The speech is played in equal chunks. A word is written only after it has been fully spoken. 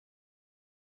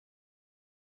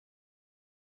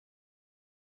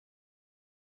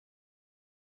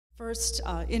First,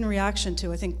 in reaction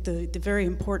to, I think, the very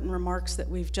important remarks that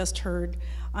we've just heard,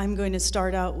 I'm going to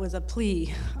start out with a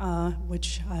plea,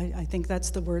 which I think that's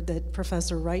the word that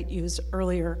Professor Wright used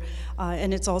earlier,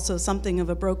 and it's also something of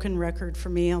a broken record for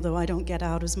me, although I don't get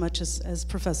out as much as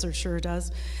Professor Scher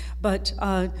does. But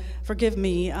forgive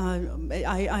me,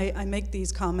 I make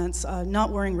these comments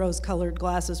not wearing rose-colored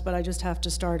glasses, but I just have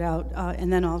to start out,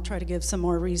 and then I'll try to give some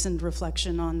more reasoned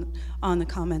reflection on the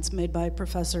comments made by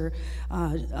Professor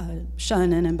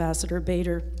Shun and Ambassador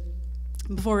Bader.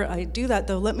 Before I do that,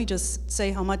 though, let me just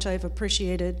say how much I've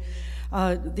appreciated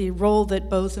the role that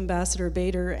both Ambassador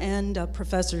Bader and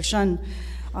Professor Shun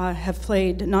have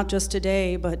played, not just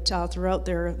today, but throughout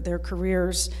their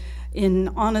careers, in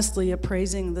honestly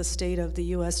appraising the state of the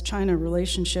U.S.-China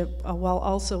relationship, while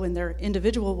also in their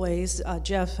individual ways,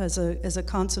 Jeff as a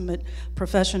consummate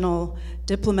professional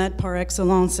diplomat par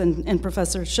excellence, and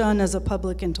Professor Shun as a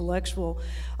public intellectual,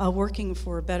 working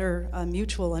for better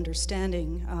mutual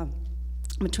understanding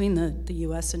between the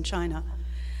U.S. and China.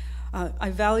 I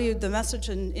valued the message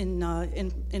in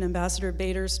Ambassador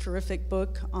Bader's terrific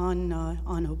book on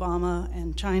Obama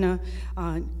and China,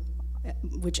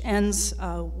 which ends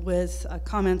with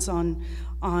comments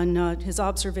on his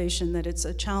observation that it's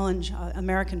a challenge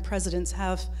American presidents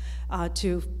have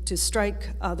to strike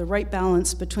the right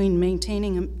balance between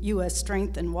maintaining U.S.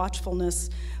 strength and watchfulness,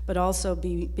 but also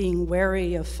being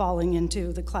wary of falling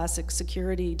into the classic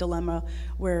security dilemma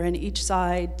wherein each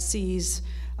side sees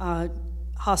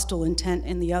hostile intent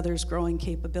in the other's growing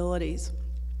capabilities.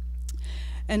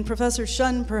 And Professor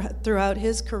Shun, throughout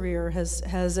his career,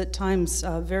 has at times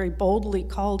very boldly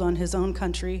called on his own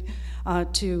country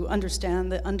to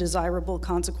understand the undesirable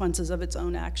consequences of its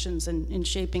own actions in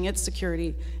shaping its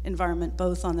security environment,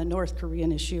 both on the North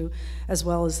Korean issue as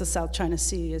well as the South China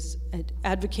Sea, is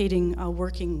advocating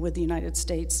working with the United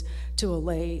States to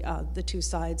allay the two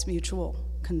sides' mutual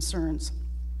concerns.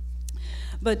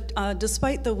 But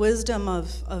despite the wisdom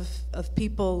of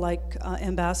people like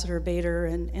Ambassador Bader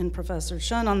and Professor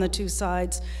Shun on the two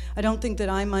sides, I don't think that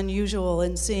I'm unusual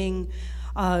in seeing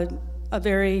a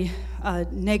very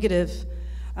negative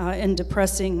and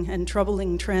depressing and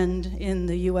troubling trend in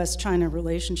the U.S.-China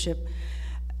relationship.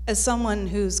 As someone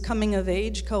whose coming of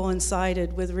age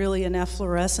coincided with really an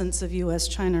efflorescence of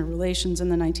U.S.-China relations in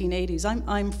the 1980s,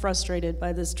 I'm frustrated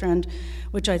by this trend,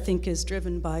 which I think is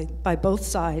driven by both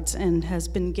sides and has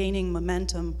been gaining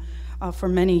momentum for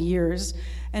many years.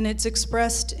 And it's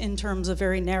expressed in terms of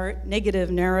very negative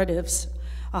narratives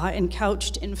and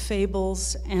couched in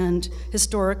fables and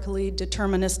historically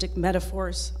deterministic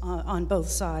metaphors on both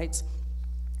sides.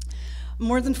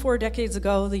 More than 4 decades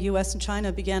ago, the U.S. and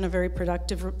China began a very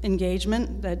productive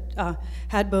engagement that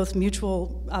had both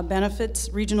mutual benefits,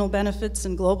 regional benefits,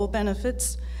 and global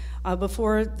benefits.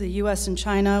 Before the U.S. and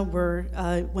China were,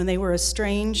 when they were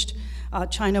estranged,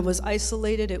 China was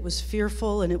isolated, it was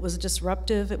fearful, and it was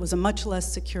disruptive. It was a much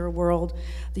less secure world.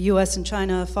 The U.S. and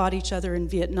China fought each other in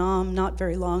Vietnam not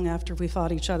very long after we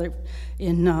fought each other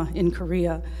in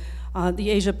Korea. The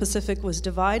Asia-Pacific was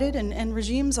divided, and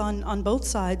regimes on both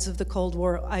sides of the Cold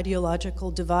War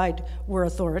ideological divide were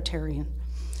authoritarian.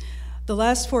 The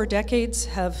last 4 decades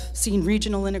have seen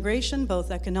regional integration, both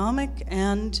economic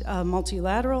and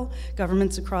multilateral.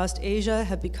 Governments across Asia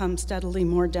have become steadily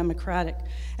more democratic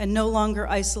and no longer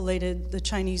isolated. The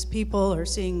Chinese people are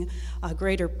seeing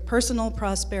greater personal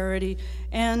prosperity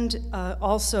and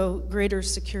also greater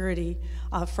security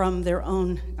from their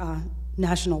own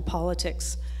national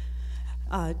politics.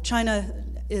 China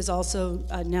is also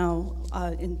now,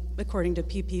 according to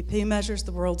PPP measures,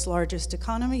 the world's largest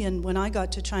economy. And when I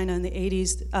got to China in the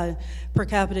 80s, per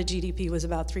capita GDP was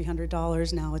about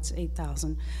 $300. Now it's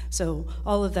 $8,000. So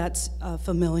all of that's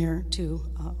familiar to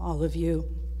all of you.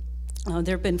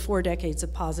 There have been 4 decades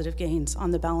of positive gains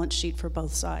on the balance sheet for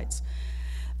both sides.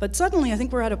 But suddenly, I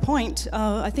think we're at a point,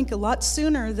 I think a lot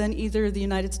sooner than either the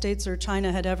United States or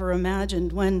China had ever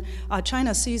imagined, when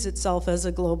China sees itself as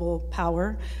a global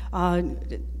power,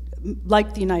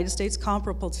 like the United States,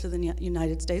 comparable to the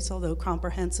United States, although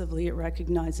comprehensively it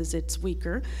recognizes it's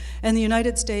weaker. And the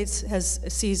United States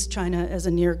sees China as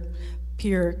a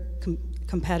near-peer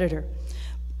competitor.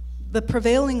 The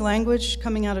prevailing language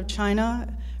coming out of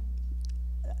China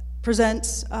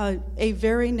presents a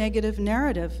very negative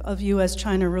narrative of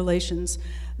U.S.-China relations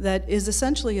that is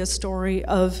essentially a story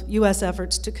of U.S.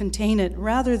 efforts to contain it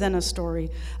rather than a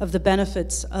story of the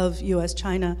benefits of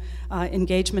U.S.-China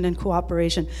engagement and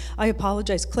cooperation. I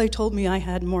apologize, Clay told me I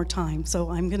had more time, so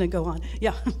I'm gonna go on.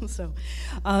 Yeah, so,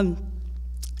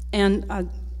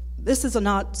 This is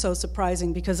not so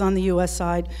surprising because on the U.S.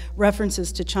 side,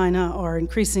 references to China are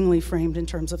increasingly framed in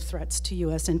terms of threats to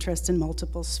U.S. interests in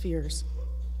multiple spheres.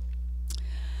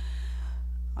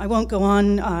 I won't go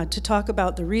on to talk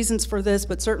about the reasons for this,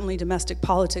 but certainly domestic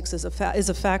politics is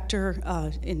a factor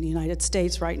in the United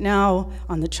States right now.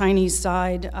 On the Chinese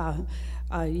side,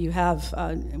 you have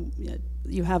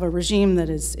a regime that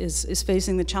is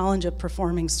facing the challenge of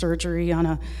performing surgery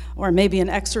on or maybe an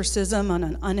exorcism on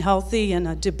an unhealthy and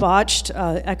a debauched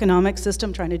economic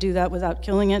system, trying to do that without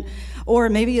killing it. Or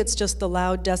maybe it's just the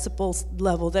loud decibel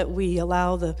level that we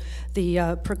allow the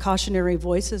precautionary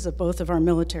voices of both of our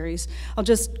militaries.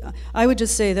 I would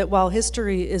just say that while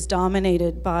history is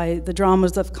dominated by the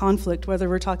dramas of conflict, whether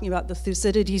we're talking about the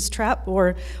Thucydides trap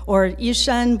or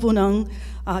Yishan Buneng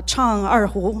Chang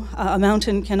Erhu, a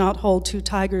mountain cannot hold two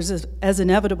tigers as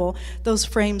inevitable, those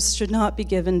frames should not be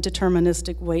given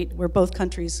deterministic weight. We're both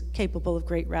countries capable of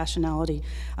great rationality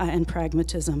and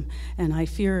pragmatism. And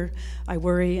I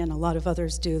worry, and a lot of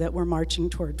others do, that we're marching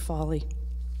toward folly.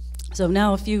 So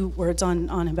now a few words on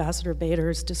Ambassador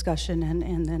Bader's discussion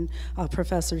and then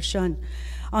Professor Shun.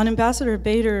 On Ambassador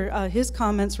Bader, his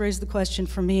comments raised the question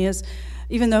for me is,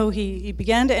 even though he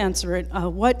began to answer it,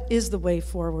 what is the way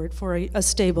forward for a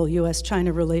stable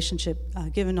U.S.-China relationship,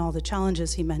 given all the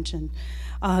challenges he mentioned?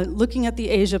 Looking at the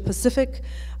Asia-Pacific,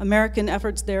 American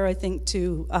efforts there, I think,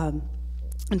 to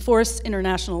enforce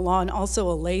international law and also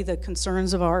allay the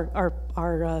concerns of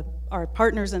our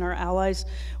partners and our allies,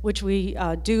 which we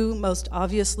do most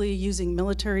obviously using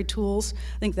military tools.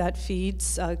 I think that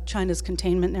feeds China's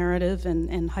containment narrative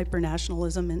and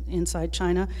hyper-nationalism inside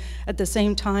China. At the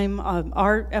same time,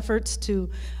 our efforts to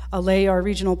allay our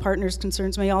regional partners'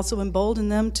 concerns may also embolden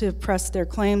them to press their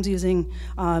claims using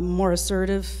more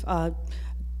assertive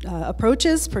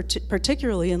approaches,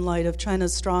 particularly in light of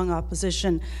China's strong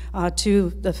opposition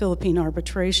to the Philippine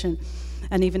arbitration.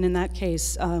 And even in that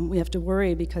case, we have to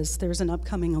worry because there's an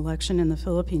upcoming election in the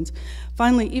Philippines.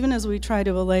 Finally, even as we try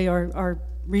to allay our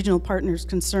regional partners'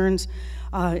 concerns,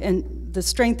 and the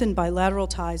strengthened bilateral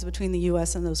ties between the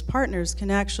U.S. and those partners can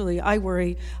actually, I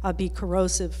worry, be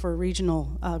corrosive for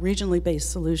regionally based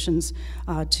solutions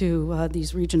to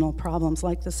these regional problems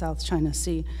like the South China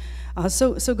Sea.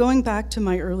 So going back to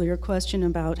my earlier question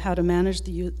about how to manage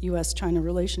the U.S.-China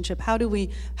relationship, how do we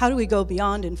go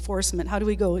beyond enforcement? How do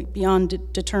we go beyond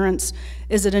deterrence?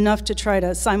 Is it enough to try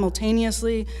to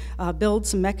simultaneously build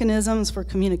some mechanisms for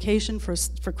communication,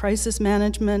 for crisis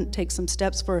management, take some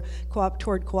steps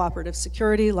toward cooperative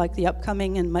security, like the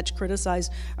upcoming and much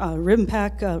criticized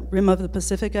RIMPAC, Rim of the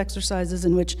Pacific exercises,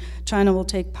 in which China will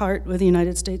take part with the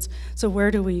United States? So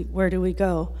where do we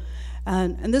go?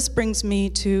 And this brings me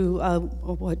to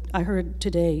what I heard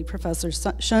today, Professor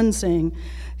Shun saying.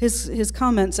 His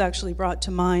comments actually brought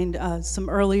to mind some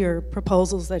earlier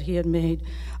proposals that he had made.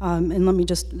 And let me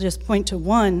just point to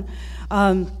one.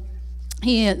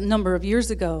 He, a number of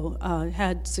years ago,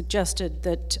 had suggested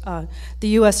that the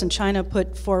U.S. and China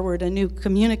put forward a new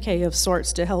communique of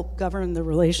sorts to help govern the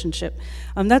relationship.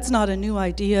 That's not a new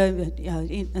idea.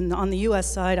 And on the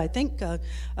U.S. side, I think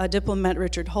diplomat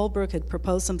Richard Holbrooke had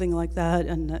proposed something like that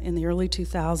in the early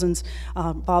 2000s.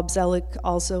 Bob Zoellick,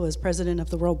 also as president of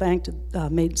the World Bank,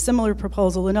 made similar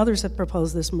proposal, and others have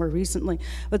proposed this more recently.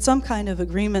 But some kind of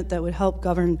agreement that would help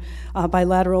govern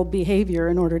bilateral behavior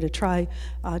in order to try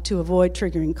to avoid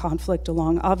triggering conflict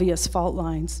along obvious fault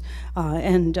lines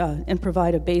and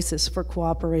provide a basis for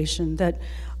cooperation that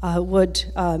would,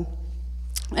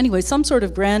 anyway, some sort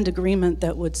of grand agreement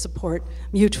that would support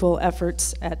mutual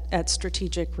efforts at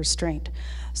strategic restraint.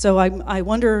 So I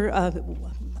wonder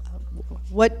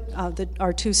what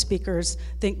our two speakers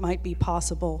think might be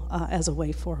possible as a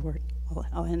way forward.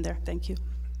 I'll end there. Thank you.